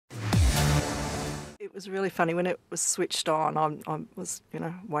It was really funny when it was switched on. I was,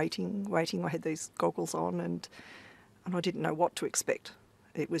 waiting. I had these goggles on, and I didn't know what to expect.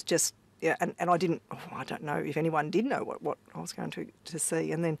 It was just, yeah, and I didn't. Oh, I don't know if anyone did know what I was going to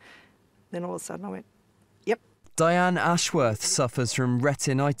see. And then all of a sudden I went, yep. Diane Ashworth suffers from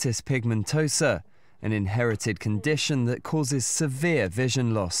retinitis pigmentosa, an inherited condition that causes severe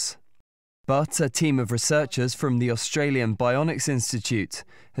vision loss. But a team of researchers from the Australian Bionics Institute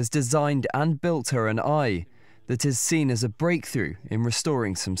has designed and built her an eye that is seen as a breakthrough in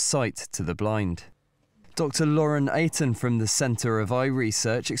restoring some sight to the blind. Dr. Lauren Ayton from the Centre of Eye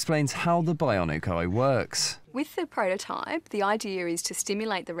Research explains how the bionic eye works. With the prototype, the idea is to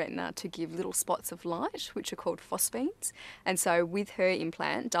stimulate the retina to give little spots of light, which are called phosphenes. And so with her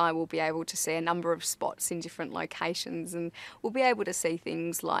implant, Di will be able to see a number of spots in different locations, and we'll be able to see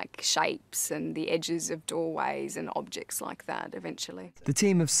things like shapes and the edges of doorways and objects like that eventually. The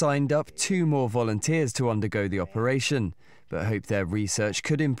team have signed up 2 more volunteers to undergo the operation, but hope their research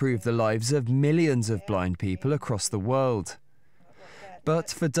could improve the lives of millions of blind people across the world. But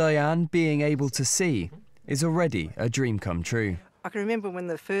for Diane, being able to see is already a dream come true. I can remember when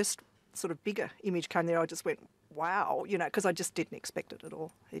the first sort of bigger image came there, I just went, wow, because I just didn't expect it at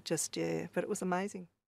all. It just, yeah, but it was amazing.